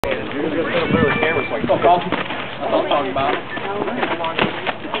Go, Colin. That's what I'm talking about.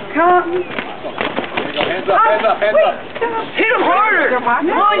 Come. There you go. Hands up, hands up, hands up. Hit him harder! Come on,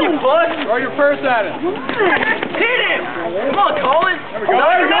 you puss! Throw your purse at him. Hit him! Come on, Colin! There we go.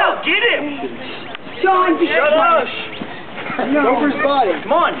 There we go! Get him! Sean, be Shut up! Go for his body.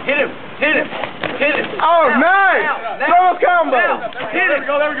 Come on, hit him! Hit him! Hit him! Oh, nice! Double combo! Hit him!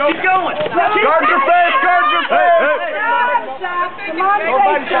 There we go. Keep going! Guard your face! Guard your face! Come on,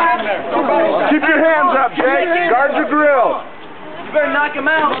 Nobody shot in there. Keep your hands up, Jake. Guard your grill. You better knock him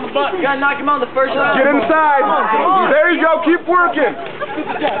out. You gotta knock him out the first round. Get inside. There you go. Keep working.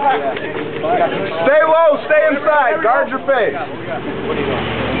 Stay low. Stay inside. Guard your face. You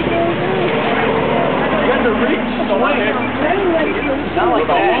got the reach. Not like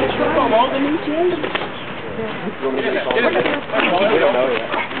that. Come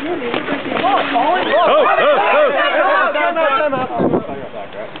on, Colin. That's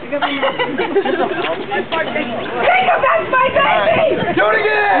my baby! Do it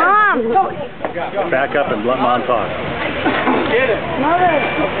again. Mom! Back up and let Mom talk. Get it. Mother!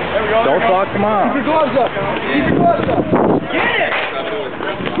 There we go. Don't talk to Mom. Keep your gloves up. Keep your gloves up. Get it!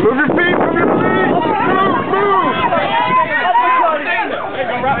 Move your feet. Move your feet. Move. Move. There you go.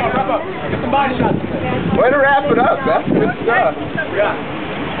 Wrap up, wrap up. Get some body shots. Way to wrap it up. That's good stuff. Yeah.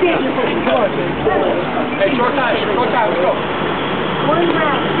 Hey, short time. Short time. Let's go. One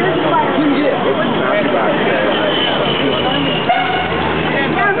round. Here's the fire.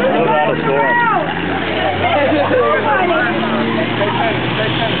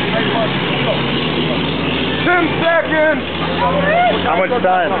 Ten seconds. How much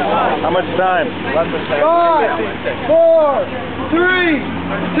time? How much time? 5, 4, 3,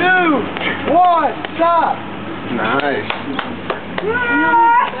 2, 1. Stop. Nice.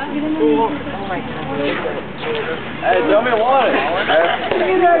 Hey, tell me what.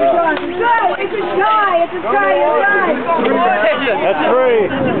 It's a try. It's a try. That's three.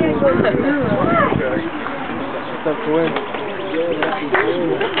 Tough to win.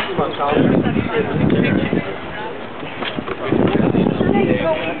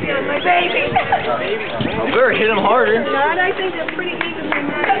 My baby. You better hit him harder. I think they're pretty evenly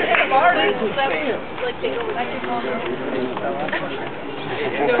matched. Hit him harder. Like they go electrical.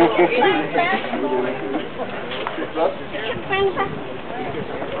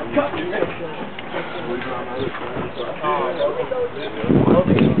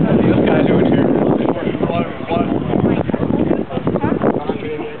 This guy doing here.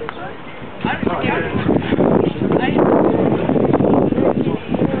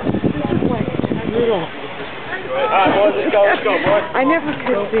 Let's go, boys. I never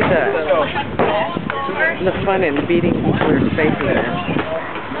could see the fun in beating people's faces in. I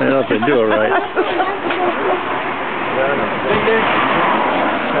don't know if they do it right.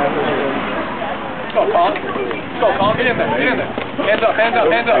 Go, Colin. Go, Colin. Get in there. Get in there. Hands up, hands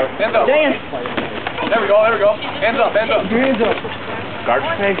up, hands up, hands up. Dance. There we go, there we go. Hands up, hands up. Hands up. Guard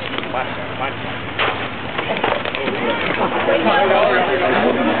your face.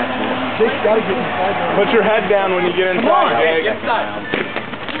 Put your head down when you get inside. Come on, get inside.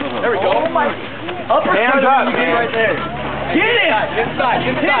 There we go. Up Hands up. right there. Get it! Get inside,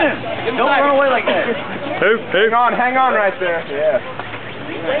 get inside. Get Don't inside. run away like that. Hang on right there. Yeah.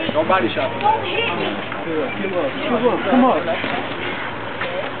 No body shot. Come on.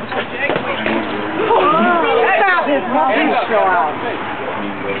 Hands up.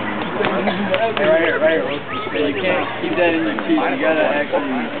 Right here. You can't keep that in your teeth. You gotta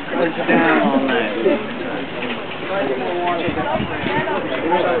actually push down on that.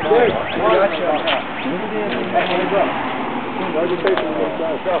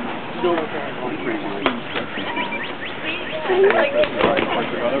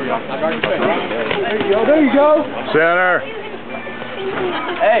 There you go. Center.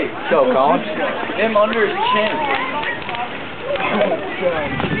 Hey, go, Colin. Him under his chin.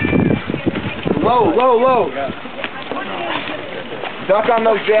 Low. Duck on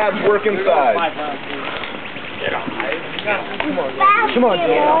those jabs, work inside. Come on. Get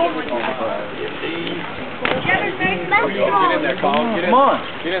in there, Colin. Get in. Come on.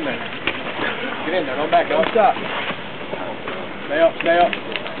 Get in there. Get in there. Don't back up. Stop. Stay up. Stay up.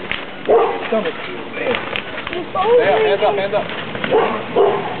 Stomach. Stay up. Hands up. Hands up.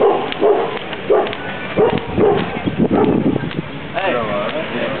 Hey.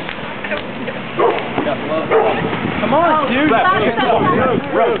 Come on, dude. Get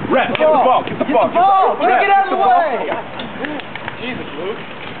the ball. Get the ball. Get the ball. Get out of the way. Jesus, Luke.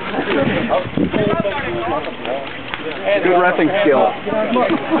 Good wrestling skill.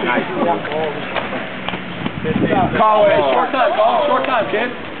 Call it. Short time, kid.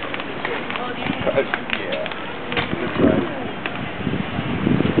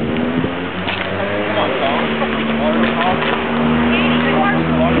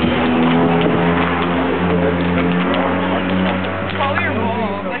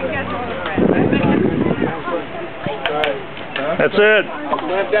 That's it.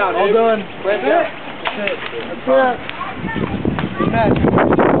 Clamp down, all done. Clamp down. That's it.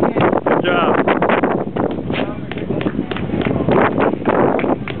 Good job.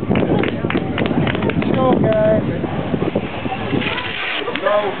 Let's go, guys.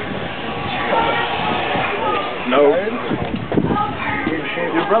 No.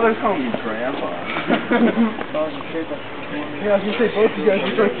 Your brother's home, you grandpa. Yeah, I was gonna say both of you guys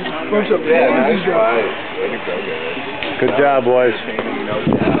look like you bunch of Yeah, nice boys. fight. Way to go, guys. Good job, boys.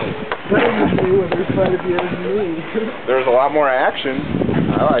 Better than me when they're trying to be as me. There was a lot more action.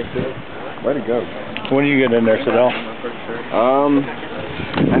 I liked it. Way to go. When do you get in there, Sidell?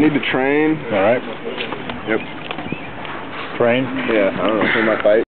 I need to train. All right. Yep. Train. Yeah, I don't know. We might fight.